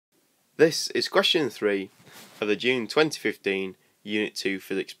This is question 3 of the June 2015 Unit 2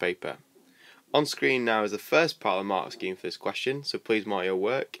 Physics paper. On screen now is the first part of the mark scheme for this question, so please mark your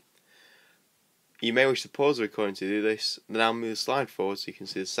work. You may wish to pause the recording to do this, then I'll move the slide forward so you can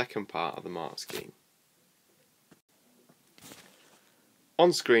see the second part of the mark scheme.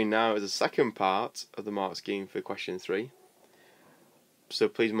 On screen now is the second part of the mark scheme for question 3, so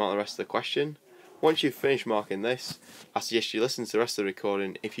please mark the rest of the question. Once you've finished marking this, I suggest you listen to the rest of the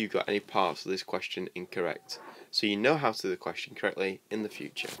recording if you've got any parts of this question incorrect, so you know how to do the question correctly in the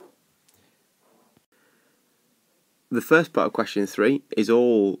future. The first part of question 3 is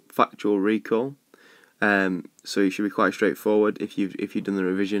all factual recall, so it should be quite straightforward if you've done the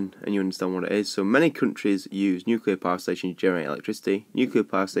revision and you understand what it is. So many countries use nuclear power stations to generate electricity. Nuclear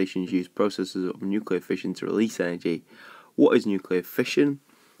power stations use processes of nuclear fission to release energy. What is nuclear fission?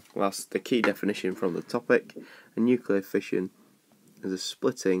 Well, that's the key definition from the topic. And nuclear fission is a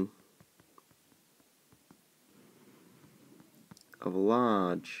splitting of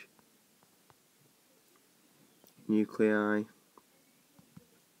large nuclei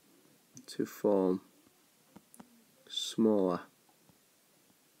to form smaller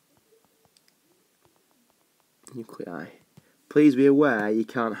nuclei. Please be aware you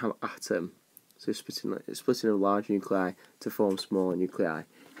can't have atom. So splitting of large nuclei to form smaller nuclei.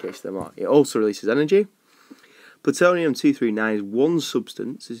 It also releases energy. Plutonium-239 is one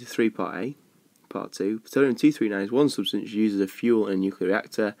substance. This is 3 part A. Part 2. Plutonium-239 is one substance used as a fuel in a nuclear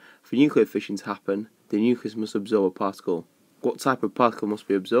reactor. For nuclear fission to happen, the nucleus must absorb a particle. What type of particle must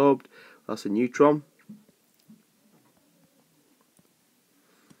be absorbed? That's a neutron.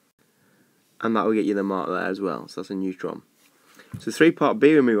 And that will get you the mark there as well. So that's a neutron. So 3 part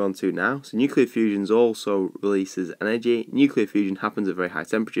B we move on to now. So nuclear fusion also releases energy. Nuclear fusion happens at very high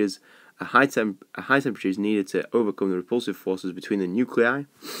temperatures. A high temperature is needed to overcome the repulsive forces between the nuclei.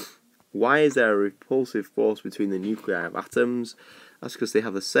 Why is there a repulsive force between the nuclei of atoms? That's because they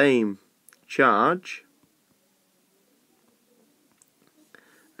have the same charge,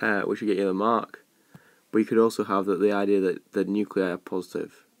 which will get you the mark. But you could also have the idea that the nuclei are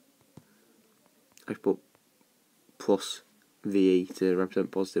positive. I put plus VE to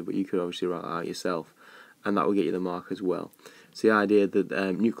represent positive, but you could obviously write that out yourself, and that will get you the mark as well. So the idea that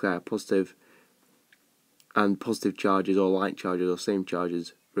nuclei are positive, and positive charges or like charges or same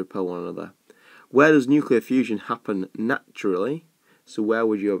charges repel one another. Where does nuclear fusion happen naturally? So where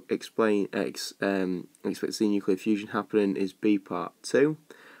would you expect to see nuclear fusion happening is B part 2.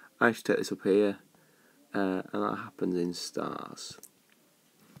 I should take this up here, and that happens in stars,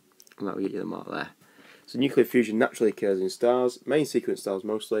 and that will get you the mark there. So nuclear fusion naturally occurs in stars, main sequence stars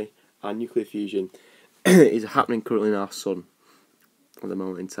mostly, and nuclear fusion is happening currently in our sun at the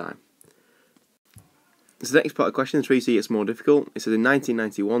moment in time. So the next part of question 3C gets more difficult. It says in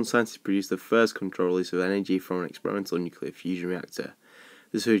 1991 scientists produced the first controlled release of energy from an experimental nuclear fusion reactor.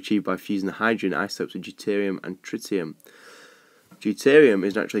 This was achieved by fusing the hydrogen isotopes of deuterium and tritium. Deuterium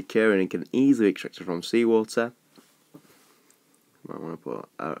is naturally occurring and can easily be extracted from seawater. Might want to put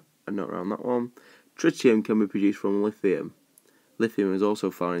a note around that one. Tritium can be produced from lithium. Lithium is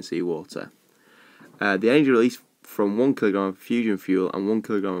also found in seawater. The energy released from 1 kg of fusion fuel and 1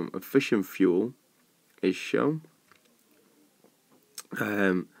 kg of fission fuel is shown.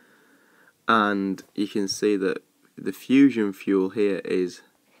 And you can see that the fusion fuel here is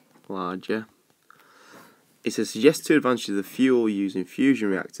larger. It says suggests 2 advantages of the fuel used in fusion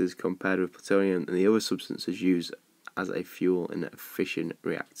reactors compared with plutonium and the other substances used as a fuel in a fission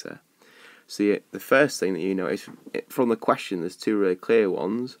reactor. So the first thing that you notice from the question, there's 2 really clear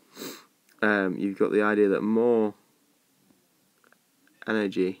ones. You've got the idea that more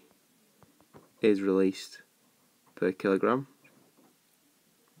energy is released per kilogram.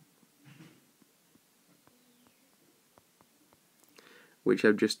 Which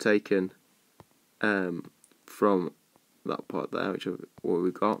I've just taken from that part there, which is what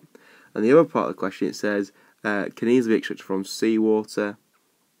we've got. And the other part of the question, it says, can easily be extracted from seawater.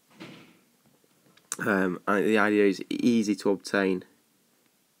 And the idea is easy to obtain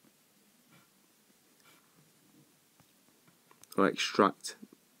or extract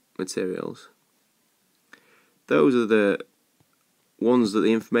materials. Those are the ones that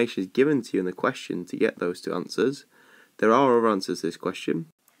the information is given to you in the question to get those 2 answers. There are other answers to this question.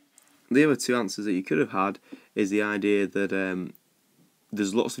 The other 2 answers that you could have had is the idea that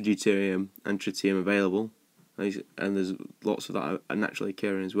there's lots of deuterium and tritium available, and there's lots of that are naturally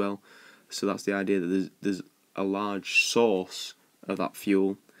occurring as well. So that's the idea that there's a large source of that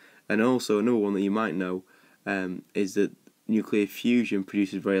fuel. And also another one that you might know is that nuclear fusion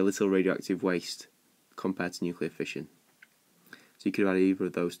produces very little radioactive waste compared to nuclear fission. So you could have had either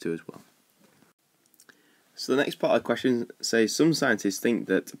of those two as well. So the next part of the question says, some scientists think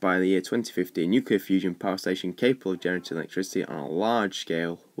that by the year 2050, a nuclear fusion power station capable of generating electricity on a large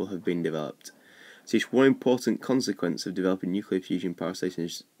scale will have been developed. So it's one important consequence of developing nuclear fusion power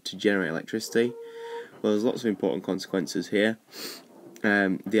stations to generate electricity. Well, there's lots of important consequences here.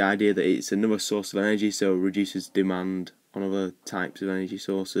 The idea that it's another source of energy, so it reduces demand on other types of energy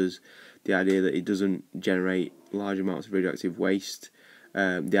sources. The idea that it doesn't generate large amounts of radioactive waste.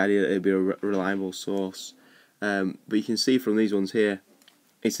 The idea that it'll be a reliable source. But you can see from these ones here,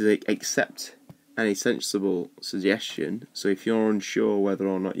 it's an accept any sensible suggestion. So if you're unsure whether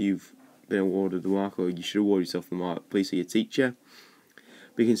or not you've been awarded the mark, or you should award yourself the mark, please see your teacher.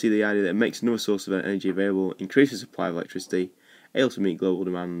 But you can see the idea that it makes another source of energy available, increases the supply of electricity, able to meet global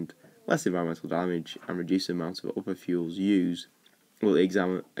demand, less environmental damage, and reduce the amount of other fuels used. Well, the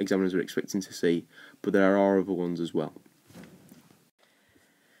examiners were expecting to see, but there are other ones as well.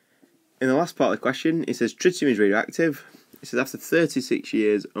 In the last part of the question, it says tritium is radioactive. It says after 36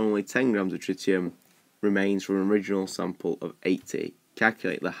 years, only 10 grams of tritium remains from an original sample of 80.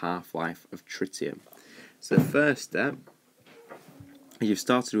 Calculate the half-life of tritium. So the first step is you've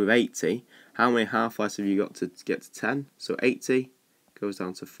started with 80. How many half-lives have you got to get to 10? So 80 goes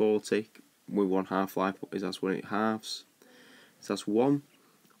down to 40 with one half-life. That's when it halves. So that's 1.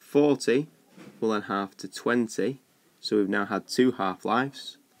 40 will then halve to 20. So we've now had 2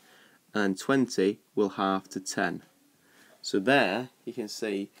 half-lives. And 20 will halve to 10. So there you can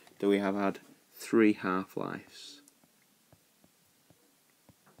see that we have had 3 half-lives.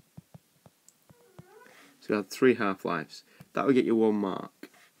 So we had 3 half-lives. That will get you 1 mark.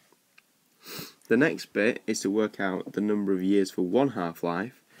 The next bit is to work out the number of years for 1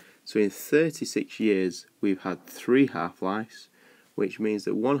 half-life. So in 36 years we've had 3 half-lives, which means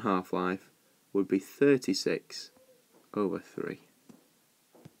that 1 half-life would be 36 over 3.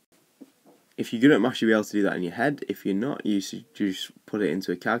 If you're good at maths, you'll be able to do that in your head. If you're not, you should just put it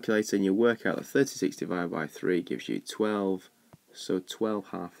into a calculator and you work out that 36 divided by 3 gives you 12. So 12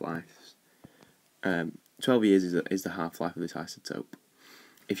 half-lives. 12 years is the half-life of this isotope.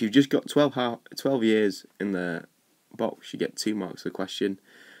 If you've just got 12 years in the box, you get 2 marks for the question.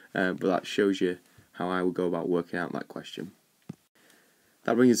 But that shows you how I would go about working out that question.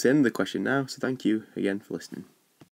 That brings us to the end of the question now, so thank you again for listening.